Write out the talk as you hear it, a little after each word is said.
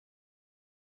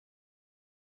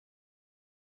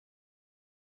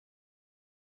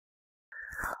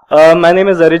My name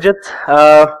is Arijit.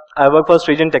 I work for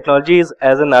Region Technologies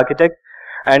as an architect,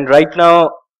 and right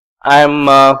now I'm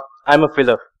a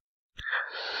filler.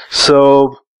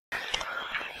 So,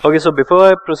 okay. So before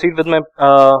I proceed with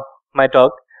my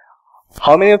talk,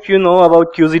 how many of you know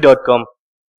about QZ.com?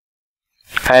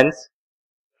 Hands.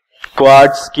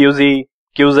 Quartz, QZ,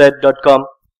 QZ.com.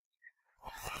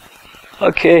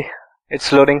 Okay,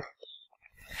 it's loading.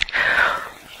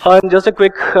 Just a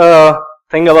quick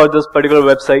thing about this particular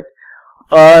website.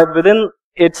 Within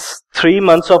its 3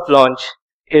 months of launch,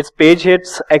 its page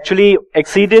hits actually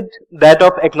exceeded that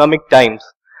of Economic Times,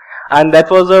 and that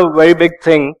was a very big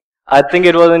thing. I think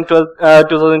it was in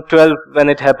 2012 when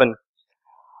it happened.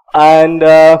 And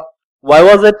why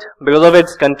was it? Because of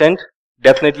its content?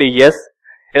 Definitely yes.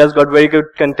 It has got very good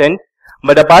content.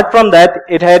 But apart from that,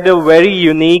 it had a very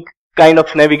unique kind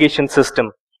of navigation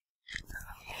system.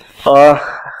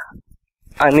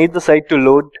 I need the site to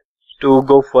load to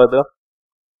go further.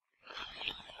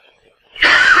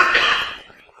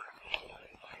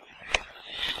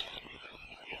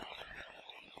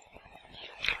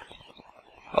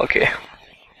 Okay.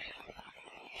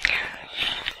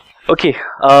 Okay.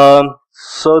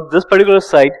 So this particular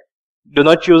site, do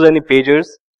not choose any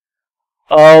pages.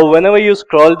 Whenever you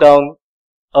scroll down,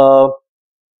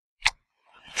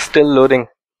 still loading.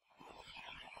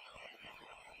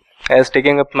 It's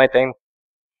taking up my time.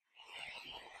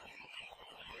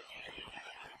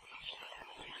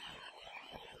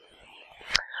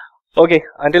 Okay,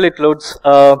 until it loads,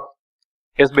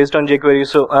 it's based on jQuery,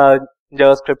 so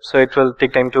JavaScript, so it will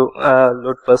take time to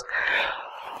load first.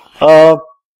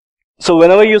 So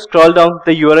whenever you scroll down,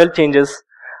 the URL changes,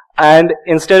 and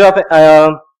instead of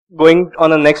going on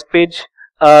the next page,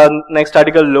 next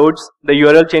article loads, the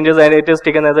URL changes and it is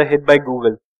taken as a hit by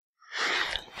Google.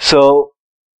 So,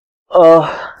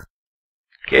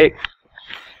 okay.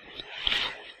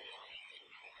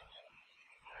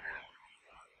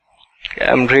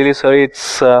 I'm really sorry,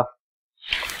 it's not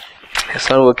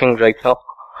working right now.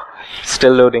 It's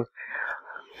still loading.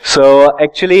 So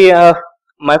actually,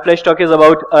 my flash talk is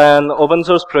about an open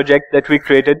source project that we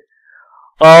created.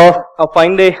 A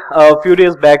fine day, a few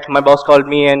days back, my boss called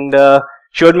me and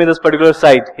showed me this particular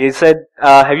site. He said,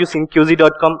 have you seen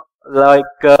QZ.com? Like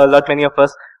a lot many of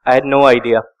us, I had no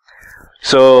idea.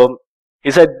 So he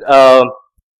said,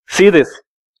 see this,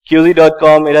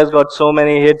 QZ.com, it has got so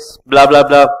many hits, blah, blah,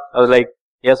 blah. I was like,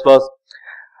 yes, boss.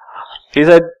 He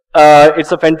said,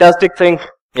 it's a fantastic thing.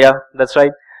 Yeah, that's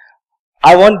right.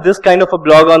 I want this kind of a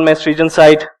blog on my region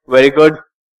site. Very good.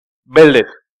 Build it.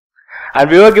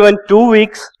 And we were given 2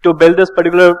 weeks to build this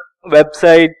particular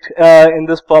website in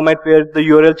this format where the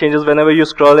URL changes whenever you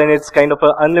scroll, and it's kind of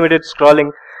an unlimited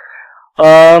scrolling.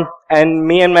 And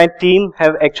me and my team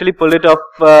have actually pulled it off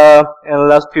in the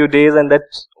last few days, and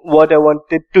that's what I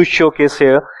wanted to showcase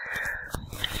here.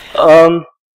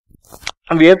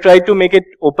 We have tried to make it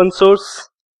open source,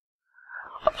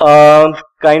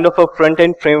 kind of a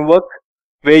front-end framework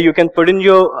where you can put in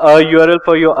your URL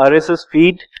for your RSS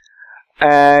feed,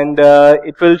 and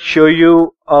it will show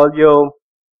you all your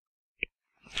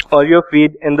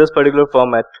feed in this particular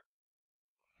format.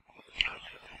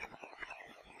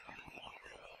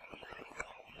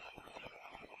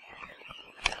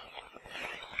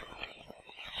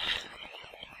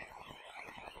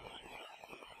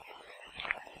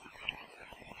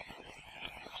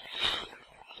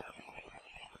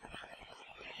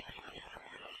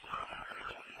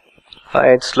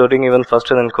 It's loading even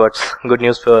faster than Quartz. Good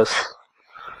news for us.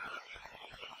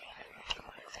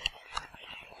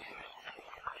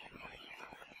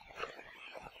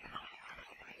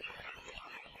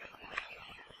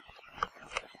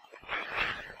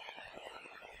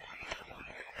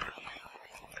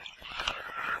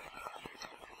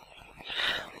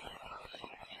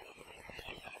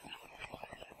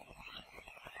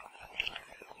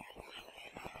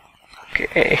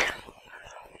 Okay.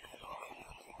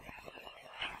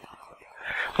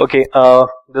 Okay,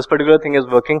 this particular thing is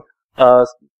working, though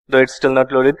it's still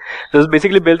not loaded. This is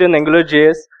basically built in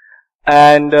AngularJS,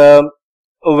 and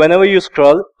whenever you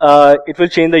scroll, it will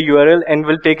change the URL and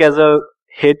will take as a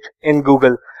hit in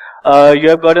Google. You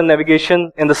have got a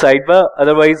navigation in the sidebar.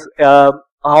 Otherwise,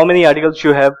 how many articles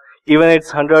you have, even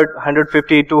it's 100,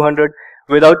 150, 200,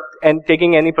 without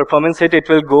taking any performance hit, it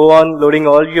will go on loading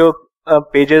all your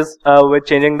pages with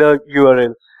changing the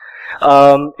URL.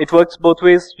 It works both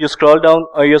ways. You scroll down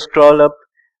or you scroll up,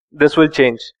 this will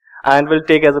change and will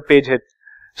take as a page hit.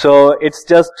 So it's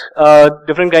just a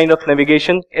different kind of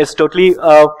navigation. It's totally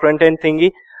a front-end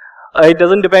thingy. It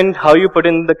doesn't depend how you put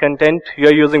in the content.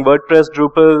 You're using WordPress,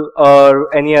 Drupal,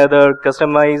 or any other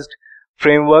customized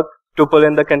framework to pull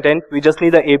in the content. We just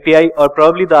need the API or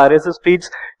probably the RSS feeds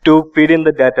to feed in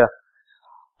the data.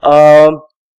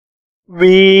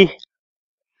 We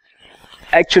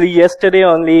actually yesterday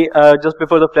only, just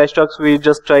before the Flash Talks, we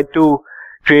just tried to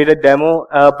create a demo,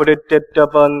 put it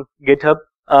up on GitHub,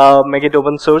 make it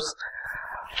open source.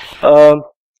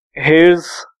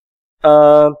 Here's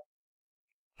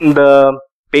the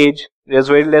page. There's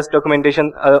very less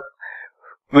documentation.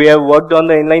 We have worked on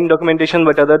the inline documentation,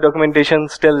 but other documentation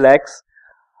still lacks.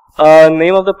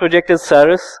 Name of the project is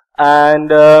Sarus, and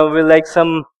we like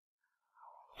some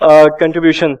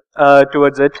contribution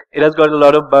towards it. It has got a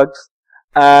lot of bugs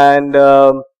and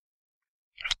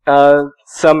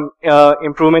some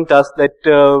improvement tasks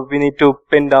that we need to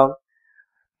pin down.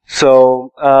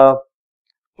 So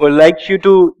we'd like you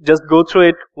to just go through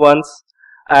it once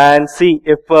and see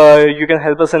if you can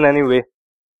help us in any way.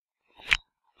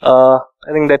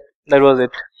 I think that was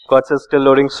it. Quartz is still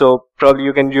loading, so probably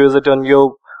you can use it on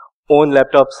your own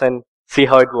laptops and see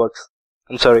how it works.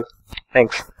 I'm sorry.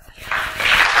 Thanks.